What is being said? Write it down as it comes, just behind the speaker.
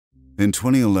In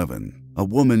 2011, a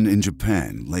woman in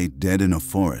Japan lay dead in a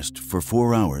forest for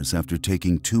 4 hours after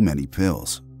taking too many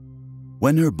pills.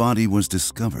 When her body was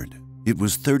discovered, it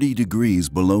was 30 degrees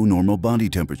below normal body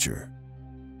temperature.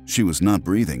 She was not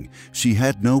breathing, she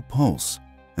had no pulse,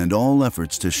 and all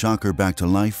efforts to shock her back to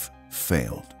life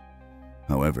failed.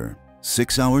 However,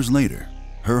 6 hours later,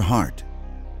 her heart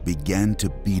began to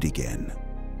beat again.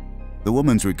 The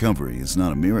woman's recovery is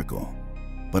not a miracle,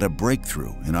 but a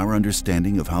breakthrough in our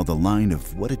understanding of how the line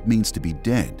of what it means to be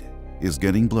dead is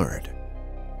getting blurred.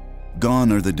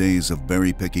 Gone are the days of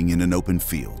berry picking in an open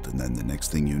field, and then the next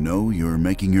thing you know, you're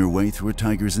making your way through a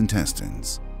tiger's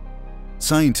intestines.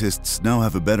 Scientists now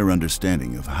have a better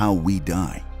understanding of how we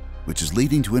die, which is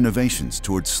leading to innovations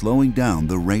towards slowing down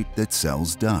the rate that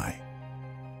cells die.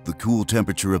 The cool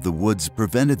temperature of the woods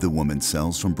prevented the woman's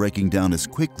cells from breaking down as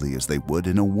quickly as they would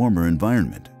in a warmer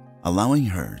environment, allowing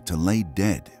her to lay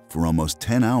dead for almost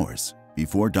 10 hours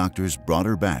before doctors brought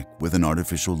her back with an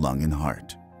artificial lung and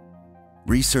heart.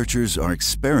 Researchers are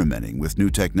experimenting with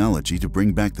new technology to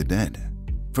bring back the dead,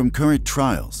 from current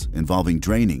trials involving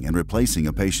draining and replacing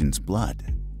a patient's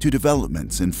blood, to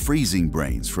developments in freezing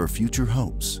brains for future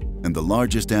hopes, and the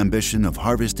largest ambition of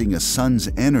harvesting a sun's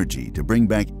energy to bring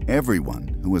back everyone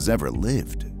who has ever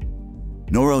lived.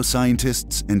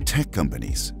 Neuroscientists and tech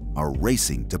companies are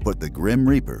racing to put the Grim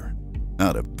Reaper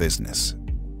out of business.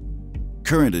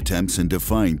 Current attempts in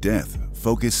defying death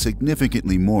focus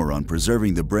significantly more on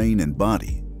preserving the brain and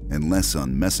body and less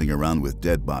on messing around with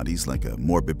dead bodies like a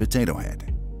morbid potato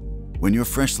head. When you're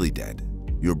freshly dead,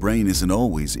 your brain isn't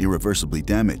always irreversibly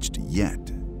damaged yet.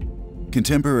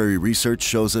 Contemporary research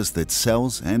shows us that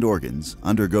cells and organs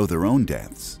undergo their own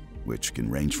deaths, which can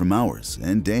range from hours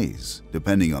and days,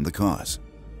 depending on the cause.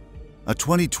 A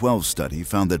 2012 study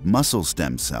found that muscle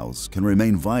stem cells can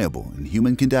remain viable in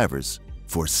human cadavers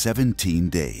for 17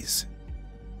 days.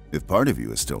 If part of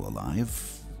you is still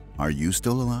alive, are you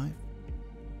still alive?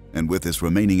 And with this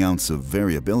remaining ounce of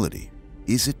variability,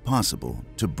 is it possible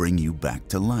to bring you back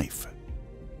to life?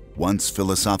 Once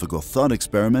philosophical thought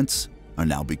experiments are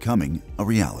now becoming a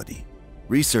reality.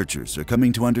 Researchers are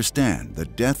coming to understand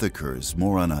that death occurs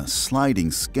more on a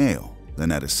sliding scale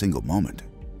than at a single moment.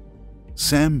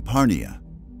 Sam Parnia,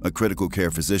 a critical care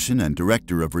physician and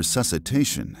director of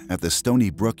resuscitation at the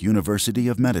Stony Brook University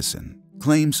of Medicine,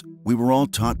 claims we were all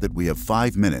taught that we have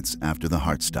 5 minutes after the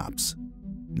heart stops.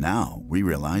 Now we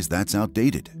realize that's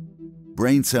outdated.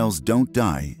 Brain cells don't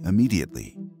die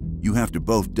immediately. You have to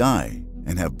both die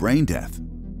and have brain death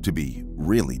to be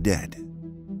really dead.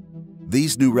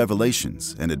 These new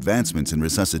revelations and advancements in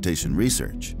resuscitation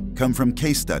research come from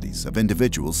case studies of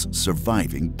individuals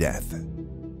surviving death.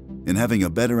 In having a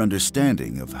better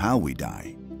understanding of how we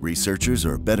die, researchers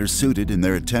are better suited in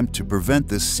their attempt to prevent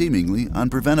this seemingly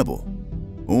unpreventable,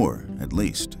 or at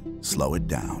least slow it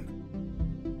down.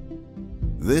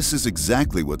 This is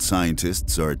exactly what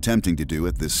scientists are attempting to do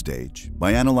at this stage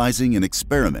by analyzing and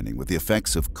experimenting with the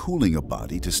effects of cooling a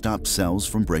body to stop cells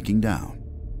from breaking down.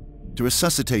 To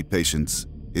resuscitate patients,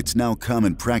 it's now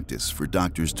common practice for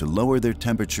doctors to lower their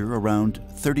temperature around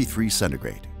 33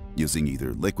 centigrade, using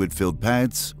either liquid-filled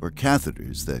pads or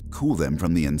catheters that cool them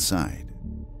from the inside.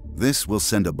 This will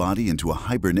send a body into a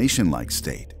hibernation-like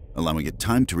state, allowing it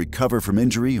time to recover from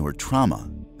injury or trauma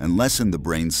and lessen the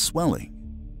brain's swelling,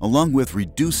 along with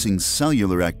reducing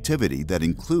cellular activity that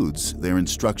includes their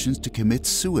instructions to commit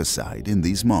suicide in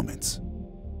these moments.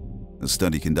 A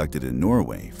study conducted in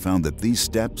Norway found that these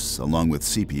steps, along with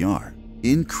CPR,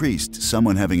 increased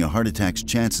someone having a heart attack's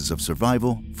chances of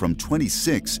survival from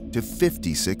 26 to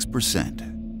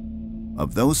 56%.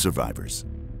 Of those survivors,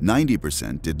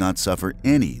 90% did not suffer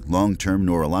any long-term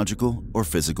neurological or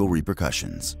physical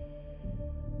repercussions.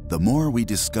 The more we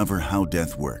discover how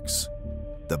death works,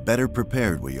 the better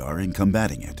prepared we are in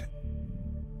combating it.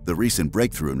 The recent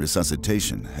breakthrough in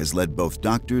resuscitation has led both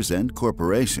doctors and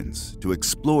corporations to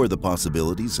explore the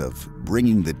possibilities of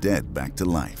bringing the dead back to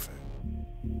life.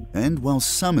 And while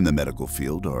some in the medical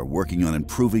field are working on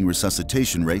improving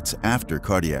resuscitation rates after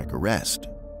cardiac arrest,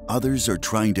 others are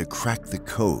trying to crack the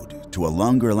code to a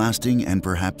longer-lasting and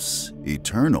perhaps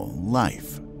eternal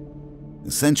life.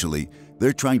 Essentially,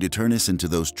 they're trying to turn us into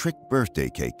those trick birthday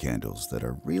cake candles that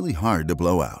are really hard to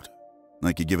blow out.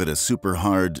 Like you give it a super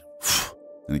hard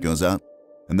and it goes out,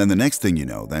 and then the next thing you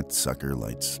know, that sucker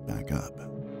lights back up.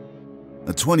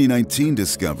 A 2019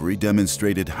 discovery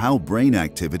demonstrated how brain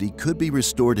activity could be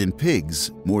restored in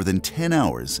pigs more than 10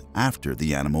 hours after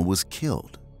the animal was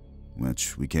killed,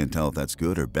 which we can't tell if that's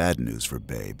good or bad news for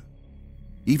Babe.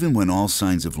 Even when all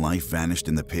signs of life vanished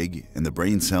in the pig and the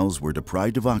brain cells were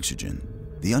deprived of oxygen,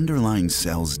 the underlying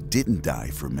cells didn't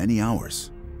die for many hours.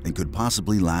 and could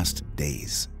possibly last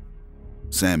days.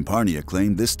 Sam Parnia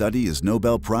claimed this study is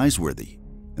Nobel Prize worthy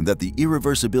and that the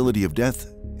irreversibility of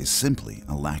death is simply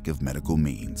a lack of medical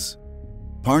means.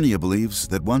 Parnia believes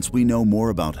that once we know more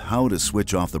about how to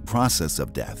switch off the process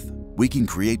of death, we can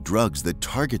create drugs that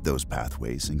target those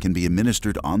pathways and can be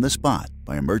administered on the spot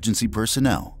by emergency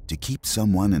personnel to keep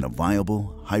someone in a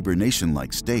viable,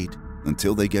 hibernation-like state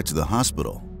until they get to the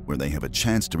hospital, where they have a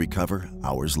chance to recover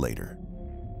hours later.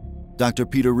 Dr.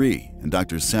 Peter Ree and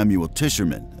Dr. Samuel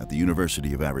Tischerman at the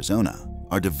University of Arizona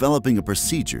are developing a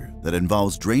procedure that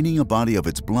involves draining a body of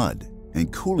its blood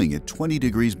and cooling it 20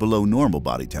 degrees below normal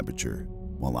body temperature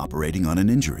while operating on an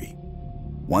injury.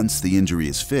 Once the injury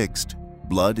is fixed,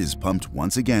 blood is pumped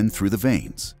once again through the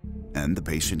veins, and the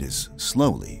patient is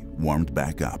slowly warmed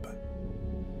back up.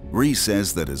 Ree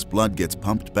says that as blood gets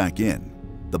pumped back in,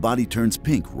 the body turns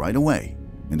pink right away,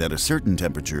 and at a certain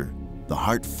temperature, the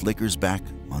heart flickers back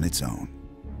on its own.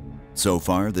 So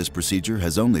far, this procedure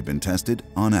has only been tested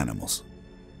on animals.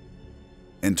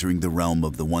 Entering the realm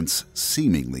of the once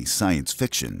seemingly science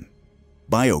fiction,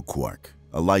 BioQuark,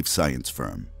 a life science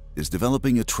firm, is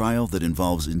developing a trial that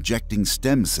involves injecting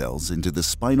stem cells into the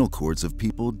spinal cords of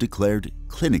people declared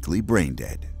clinically brain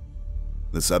dead.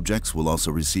 The subjects will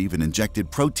also receive an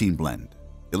injected protein blend,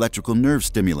 electrical nerve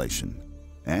stimulation,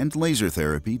 and laser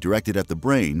therapy directed at the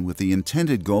brain with the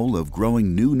intended goal of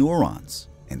growing new neurons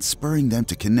and spurring them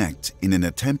to connect in an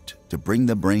attempt to bring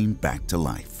the brain back to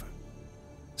life.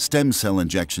 Stem cell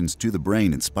injections to the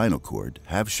brain and spinal cord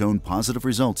have shown positive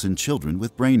results in children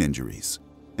with brain injuries,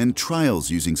 and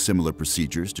trials using similar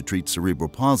procedures to treat cerebral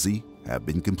palsy have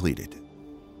been completed.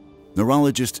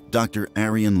 Neurologist Dr.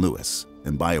 Arian Lewis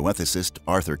and bioethicist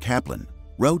Arthur Kaplan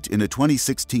wrote in a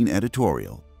 2016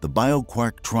 editorial, "The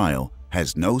BioQuark trial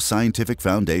has no scientific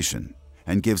foundation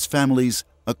and gives families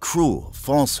a cruel,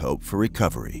 false hope for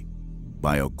recovery."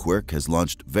 BioQuark has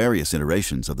launched various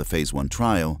iterations of the Phase 1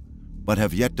 trial, but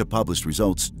have yet to publish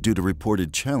results due to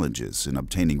reported challenges in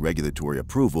obtaining regulatory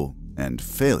approval and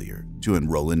failure to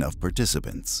enroll enough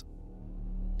participants.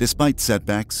 Despite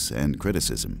setbacks and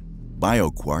criticism,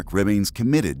 BioQuark remains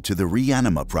committed to the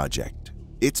Reanima project,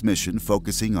 its mission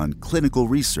focusing on clinical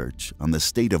research on the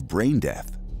state of brain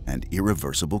death and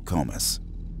irreversible comas.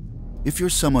 If you're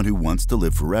someone who wants to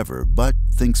live forever but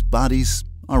thinks bodies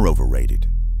are overrated,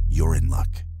 you're in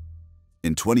luck.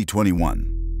 In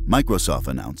 2021, Microsoft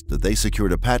announced that they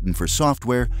secured a patent for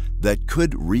software that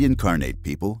could reincarnate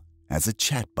people as a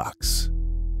chat box.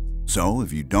 So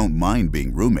if you don't mind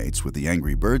being roommates with the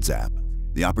Angry Birds app,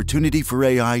 the opportunity for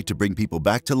AI to bring people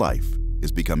back to life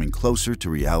is becoming closer to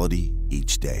reality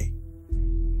each day.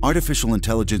 Artificial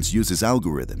intelligence uses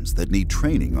algorithms that need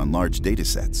training on large data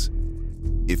sets.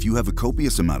 If you have a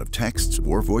copious amount of texts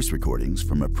or voice recordings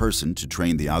from a person to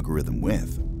train the algorithm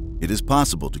with, it is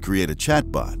possible to create a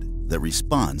chatbot that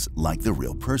responds like the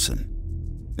real person.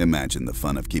 Imagine the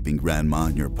fun of keeping grandma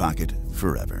in your pocket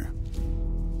forever.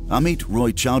 Amit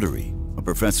Roy Chowdhury, a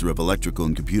professor of electrical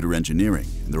and computer engineering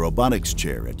in the robotics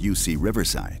chair at UC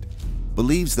Riverside,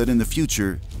 believes that in the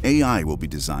future, AI will be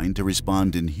designed to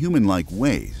respond in human-like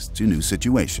ways to new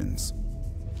situations.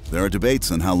 There are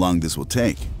debates on how long this will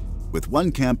take, with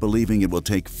one camp believing it will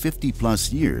take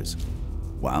 50-plus years,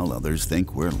 while others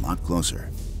think we're a lot closer.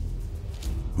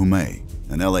 Humay,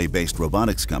 an LA-based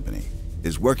robotics company,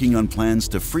 is working on plans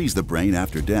to freeze the brain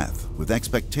after death, with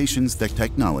expectations that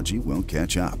technology will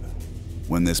catch up.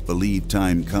 When this believed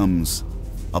time comes,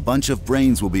 a bunch of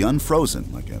brains will be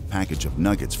unfrozen like a package of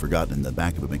nuggets forgotten in the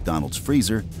back of a McDonald's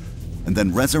freezer, and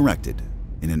then resurrected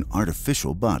in an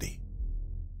artificial body.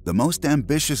 The most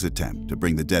ambitious attempt to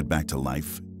bring the dead back to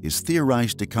life is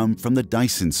theorized to come from the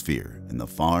Dyson sphere in the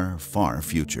far, far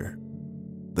future.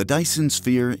 The Dyson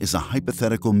sphere is a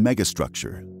hypothetical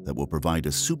megastructure that will provide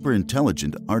a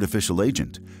super-intelligent artificial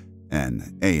agent,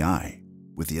 an AI,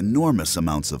 with the enormous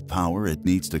amounts of power it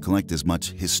needs to collect as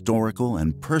much historical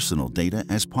and personal data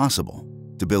as possible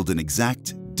to build an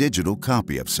exact digital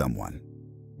copy of someone.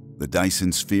 The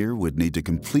Dyson sphere would need to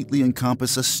completely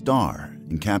encompass a star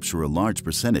and capture a large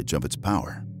percentage of its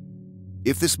power.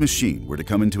 If this machine were to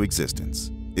come into existence,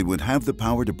 it would have the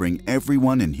power to bring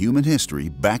everyone in human history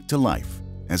back to life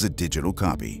as a digital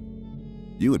copy.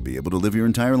 You would be able to live your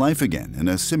entire life again in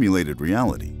a simulated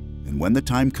reality, and when the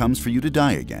time comes for you to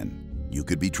die again, you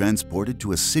could be transported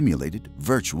to a simulated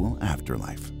virtual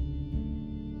afterlife.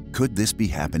 Could this be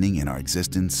happening in our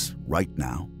existence right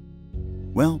now?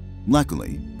 Well,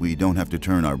 luckily, we don't have to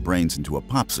turn our brains into a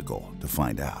popsicle to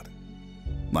find out.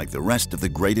 Like the rest of the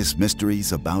greatest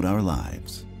mysteries about our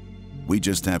lives, we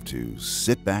just have to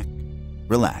sit back,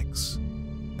 relax,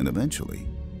 and eventually,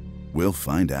 we'll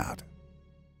find out.